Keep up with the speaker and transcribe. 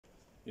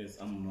Yes,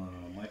 I'm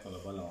Michael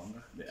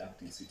Abalawanga, the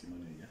acting city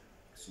manager,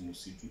 Kisumu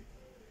City.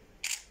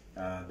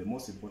 The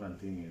most important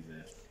thing is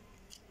that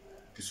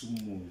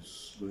Kisumu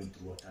is going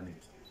through a turning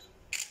point,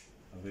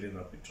 a very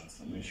rapid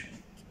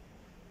transformation.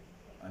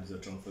 And it's a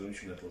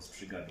transformation that was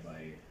triggered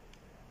by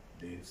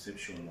the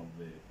inception of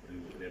the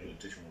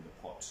rehabilitation of the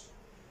port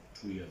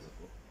 2 years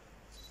ago.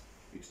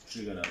 It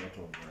triggered a lot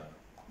of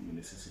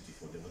necessity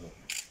for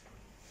development.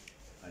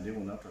 And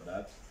even after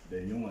that,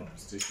 the new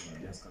administration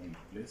had just come into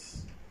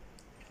place,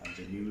 and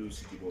the new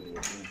city board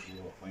was going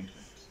through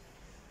appointment.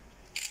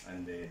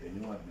 And the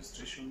new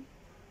administration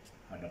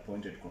had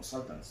appointed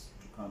consultants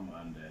to come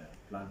and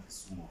plan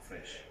Kisumu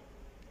afresh.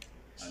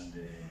 And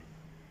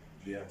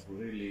they have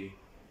really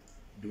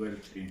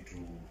dwelt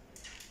into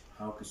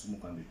how Kisumu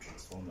can be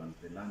transformed and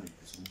the land in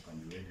Kisumu can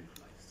be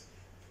revitalized.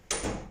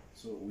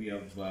 So we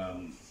have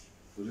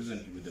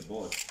recently with the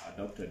board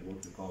adopted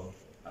what we call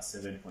a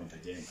 7-point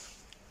agenda.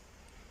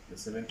 The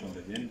 7-point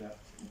agenda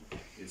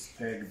is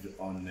pegged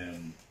on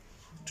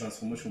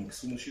transformation of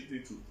Kisumu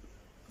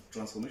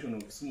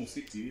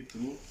City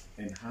through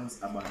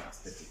enhanced urban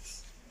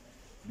aesthetics.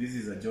 This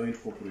is a joint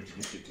corporate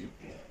initiative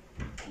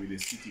with the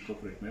city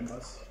corporate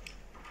members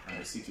and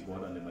the city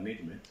board and the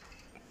management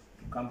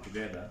to come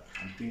together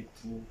and think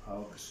through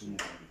how Kisumu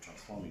can be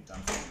transformed in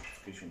terms of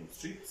beautification of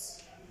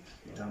streets,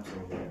 in terms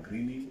of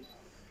greening.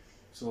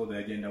 So the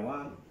agenda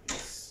 1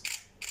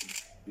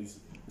 is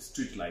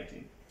street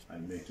lighting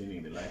and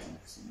maintaining the lighting in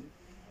Kisumu.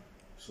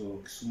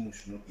 So Kisumu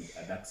should not be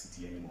a dark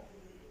city anymore.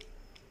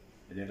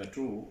 Agenda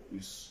 2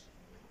 is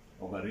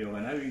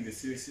reorganizing the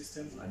sewage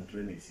system and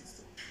drainage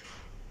system.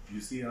 You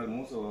see how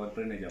most of our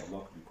drainage are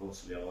blocked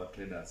because we have our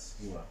traders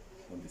who are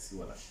on the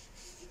sewer line.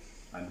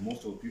 And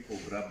most of the people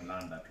grab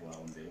land that were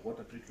on the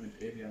water treatment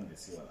area and the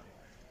sewer line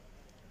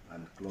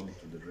and clog it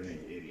to the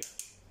drainage area.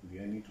 We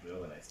need to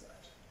reorganize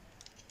that.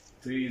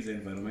 3 is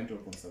environmental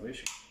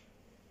conservation,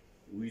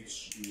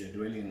 which we are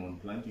dwelling on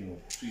planting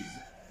of trees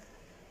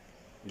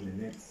in the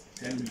next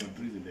 10 million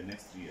trees in the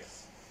next 3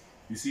 years.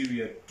 You see, we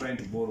are trying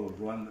to borrow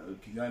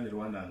Kigali,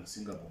 Rwanda, and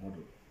Singapore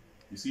model.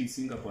 You see, in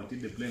Singapore, until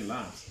the plane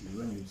lands is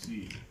when you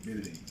see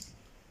buildings.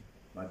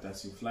 But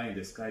as you fly in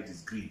the sky, it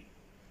is green.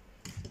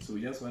 So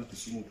we just want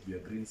Kisumu to be a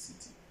green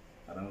city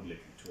around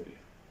Lake Victoria.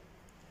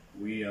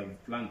 We have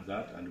planned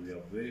that, and we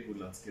have very good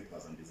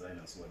landscapers and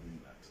designers who are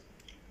doing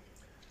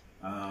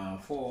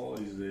that. 4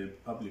 is the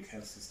public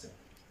health system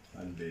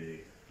and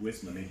the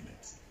waste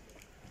management.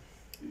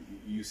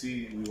 You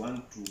see, we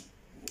want to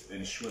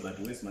ensure that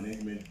waste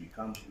management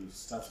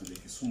starts with the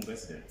Kisumu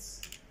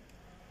residents,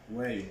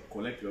 where you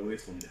collect your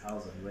waste from the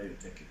house and where you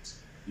take it.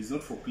 It's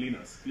not for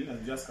cleaners.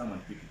 Cleaners just come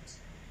and pick it,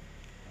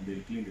 and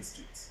they'll clean the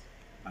streets.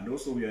 And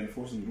also we are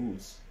enforcing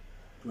rules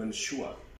to ensure